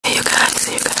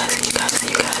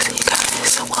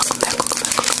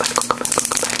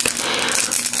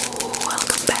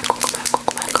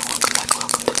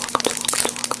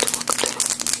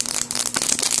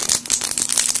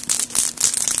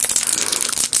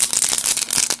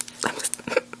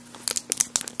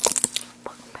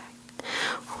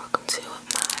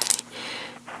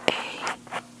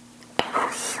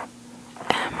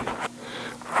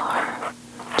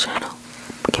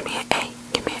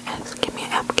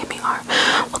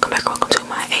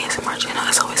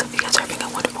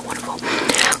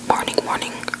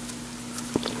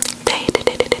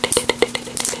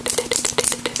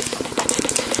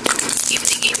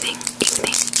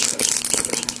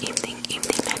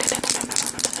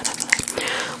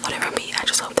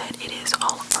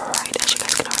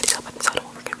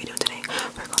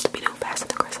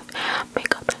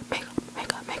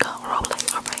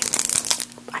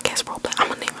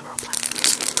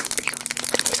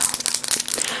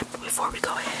before we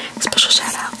go ahead, special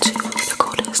shout out to the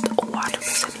coldest water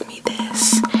for sending me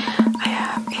this. I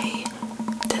have a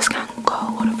discount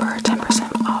code for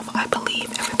 10% off. I believe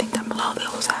everything down below. They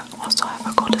also have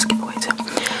a coldest giveaway too.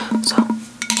 So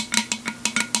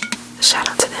shout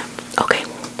out to them. Okay.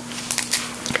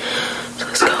 So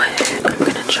let's go ahead. I'm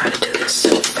gonna try to do this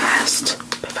fast.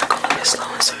 If I go a little bit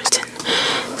slow in certain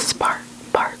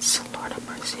parts, Lord have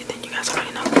mercy. Then you guys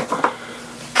already know.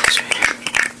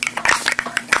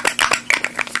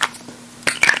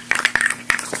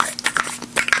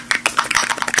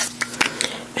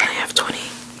 And I have 20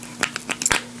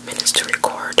 minutes to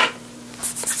record.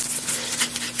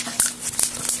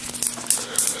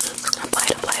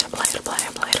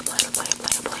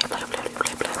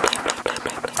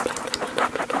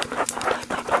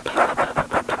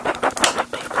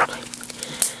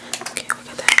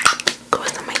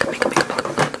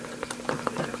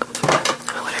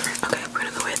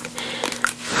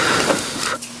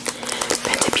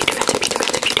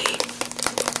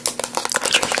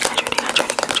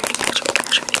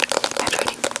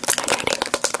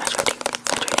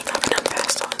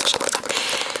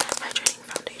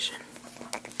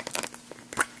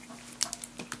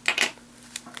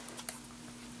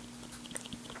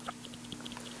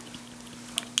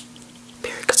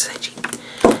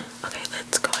 Okay,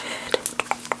 let's go ahead.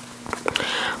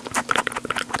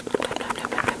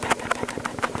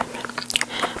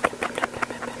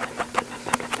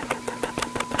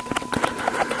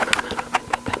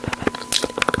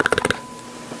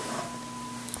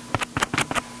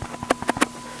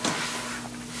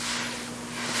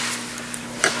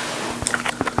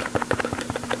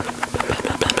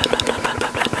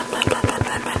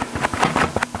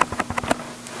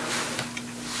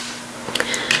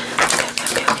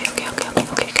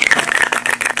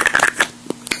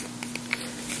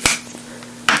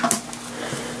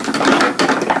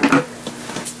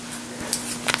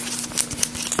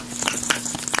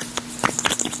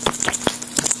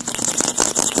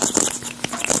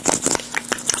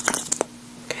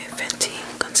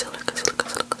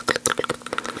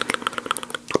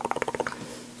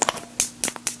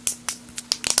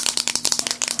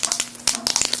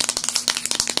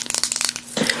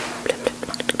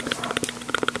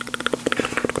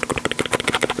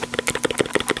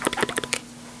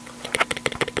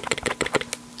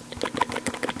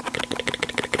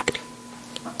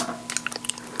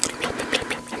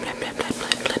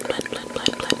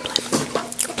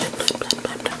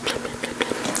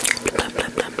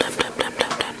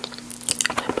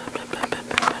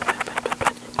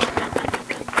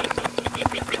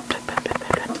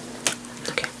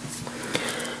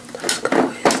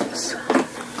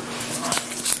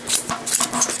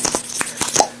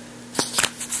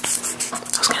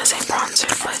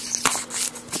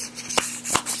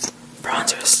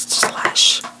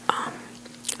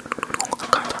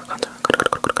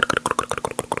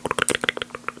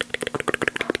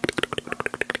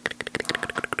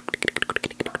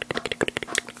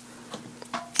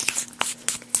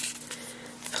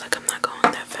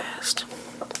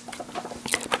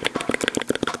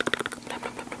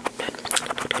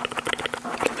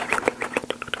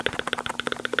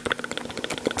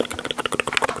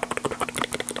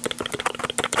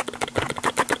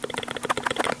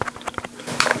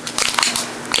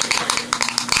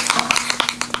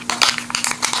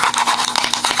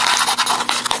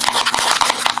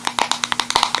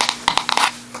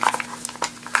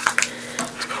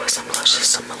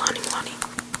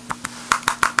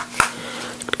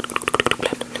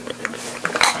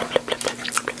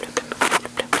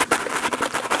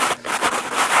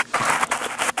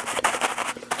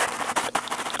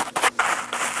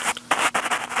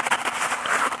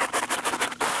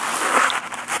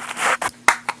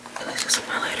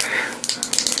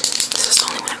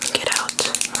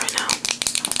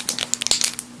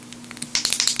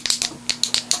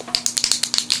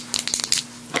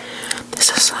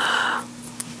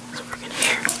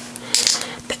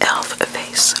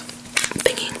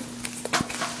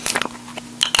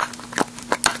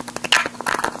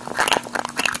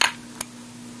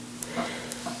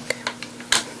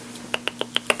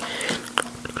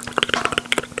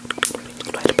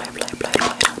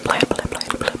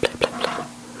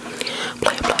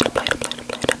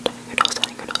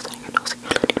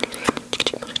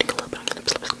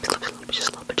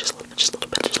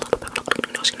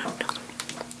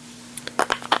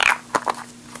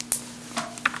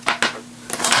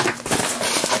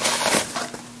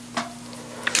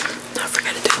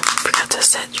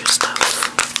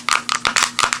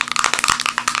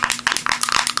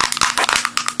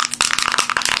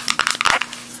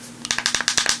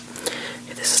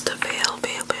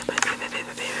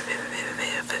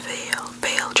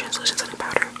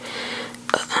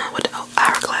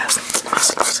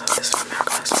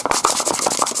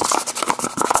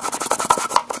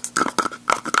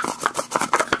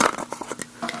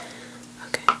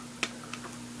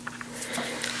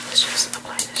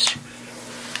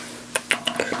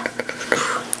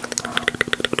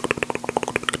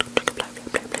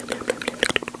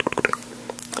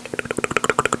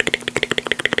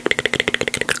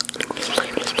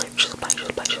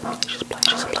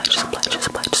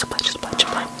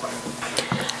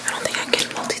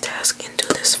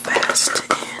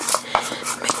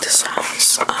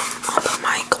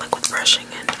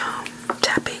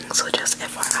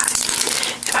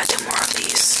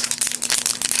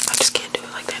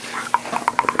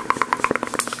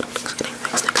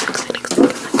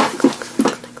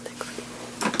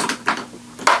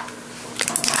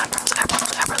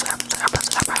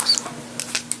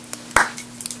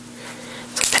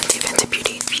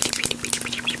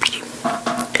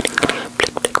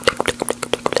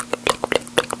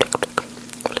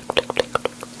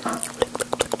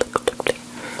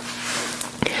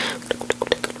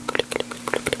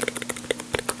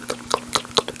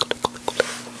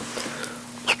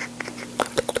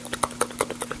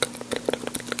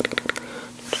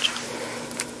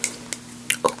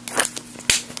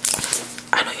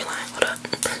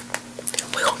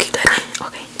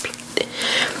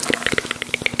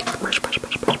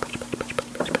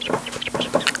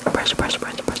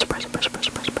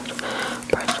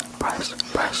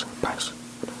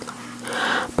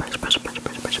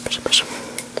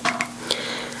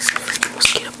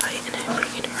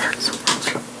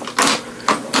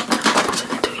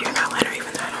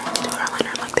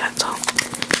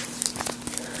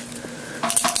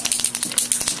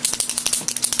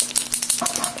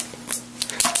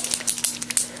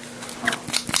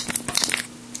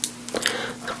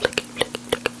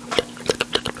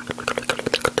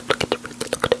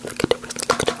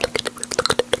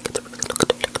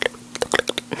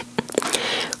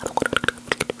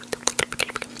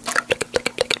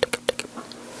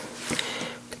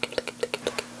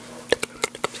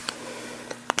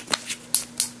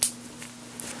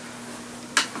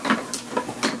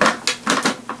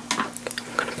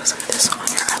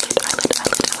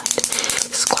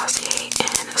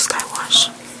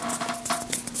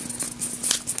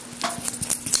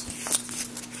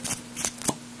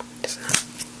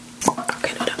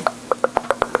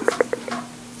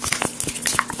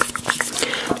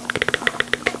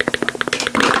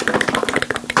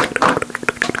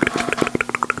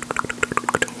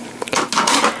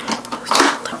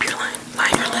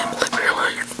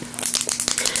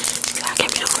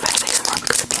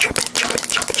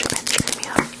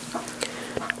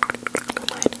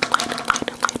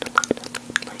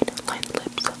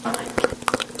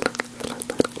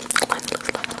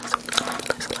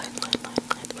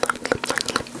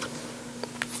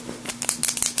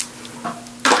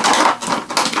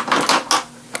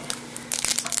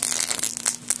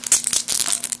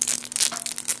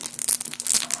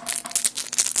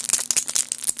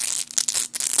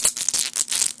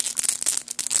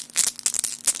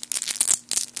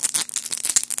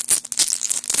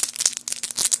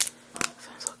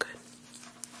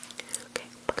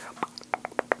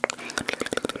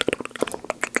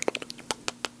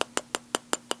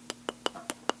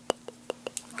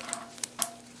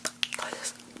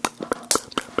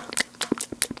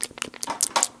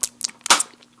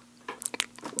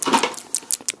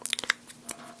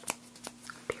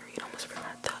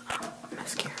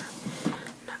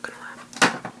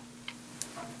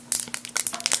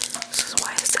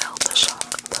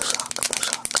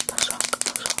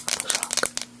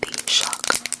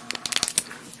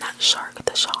 shark,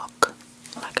 the shock,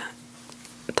 like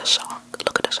the shock.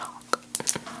 Look at the shock,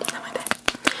 not like that.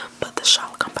 But the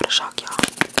shock, I'm about to shock y'all.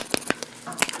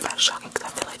 I'm about to shock you because I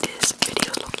feel like this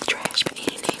video is looking trash, but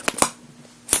anyway.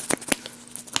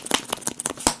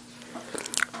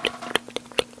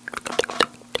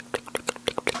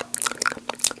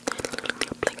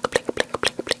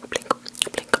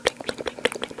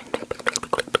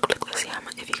 Let's see how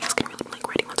much, if you guys can really blink.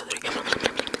 Ready? 1, 2, 3.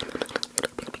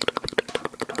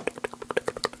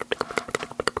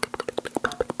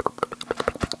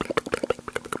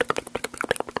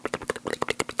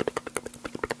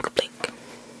 Blink.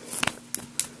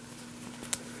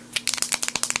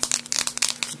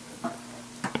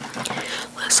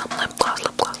 Let's some lip gloss,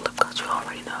 lip gloss, lip gloss. You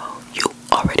already know. You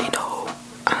already know.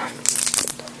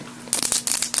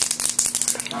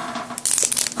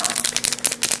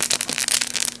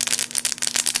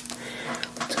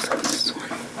 This one.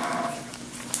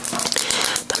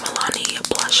 The Milani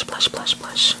blush, blush, blush,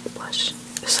 blush, blush.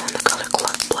 This is in the color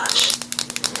Club Blush.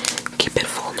 Keep it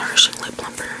full, nourishing lip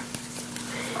plumper.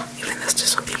 Even this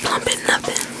just would be plumping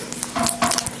nothing.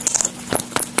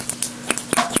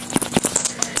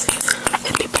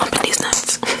 It'd be plumping these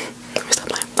nuts. Let me stop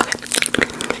playing. Okay.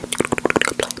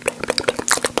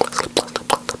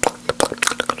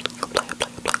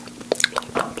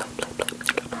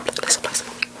 Let's apply some.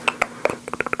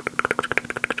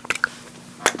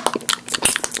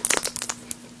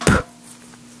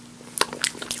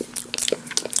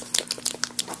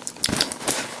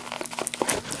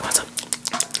 What's up?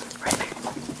 Right there.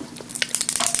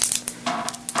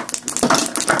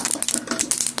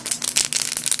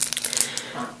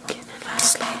 Okay, and then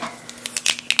lastly,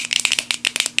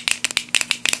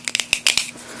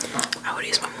 I would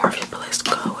use my Morphe, but let's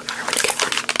go with my really good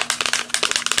one.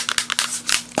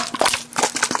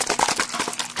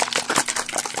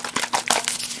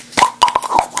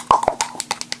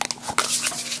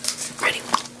 Ready?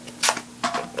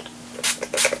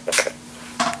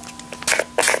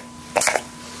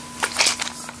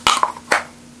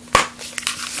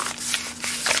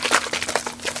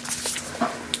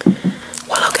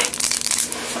 Well, okay.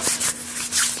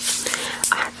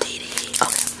 I did it.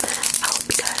 Okay. I hope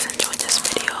you guys enjoyed this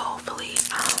video. Hopefully,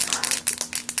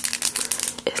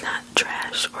 it's not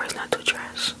trash or it's not too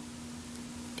trash.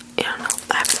 I don't know.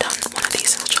 I haven't done one of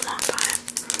these in such a long time.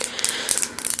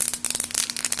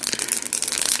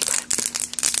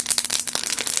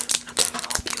 But I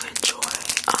hope you enjoy.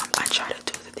 I try to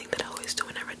do the thing that I always do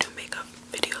whenever I do makeup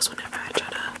videos. Whenever I try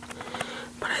to,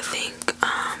 but I think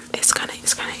it's kind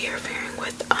of interfering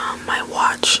with my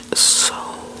watch. So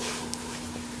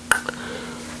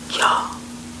y'all,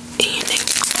 evening.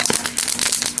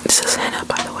 This is henna,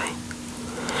 by the way.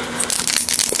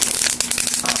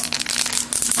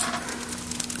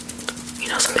 You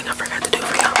know something I forgot to do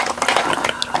for y'all?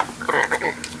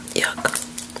 Yuck.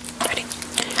 Ready?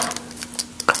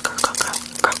 Go, go, go, go.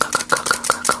 Go, go, go, go, go,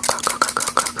 go, go, go, go, go, go,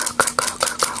 go, go, go, go, go,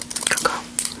 go, go.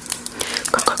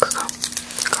 Go, go, go, go.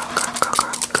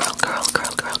 Girl, girl,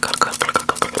 girl, girl, girl, girl, girl, girl,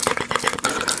 girl, girl, girl,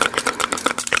 girl.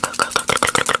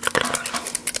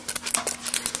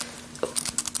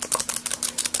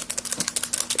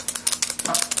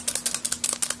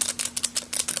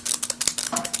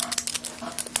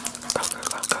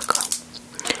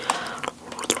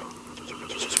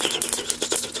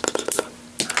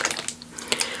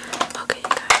 Okay, you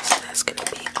guys, that's gonna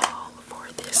be all for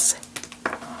this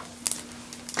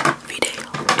video.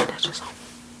 That's just all.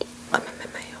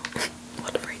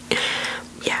 Whatever.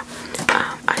 Yeah.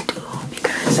 I do hope you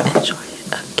guys enjoy it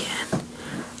again.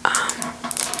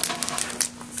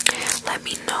 Let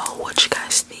me know what you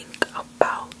guys think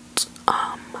about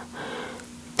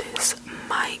this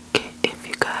mic. If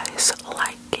you guys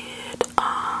like it.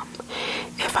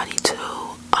 If I need to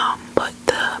put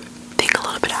the thing a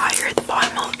little bit higher, the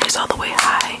volume is all the way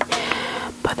high.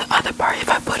 But the other part, if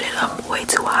I put it up way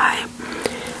too high,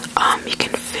 you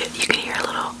can hear a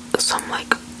little like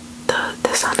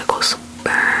the sound that goes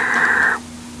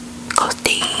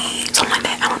ding, something like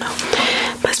that. I don't know.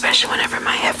 But especially whenever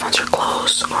my headphones are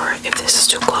close, or if this is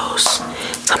too close,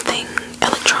 something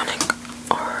electronic,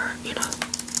 or you know,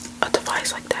 a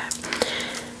device like that,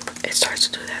 it starts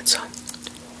to do that. So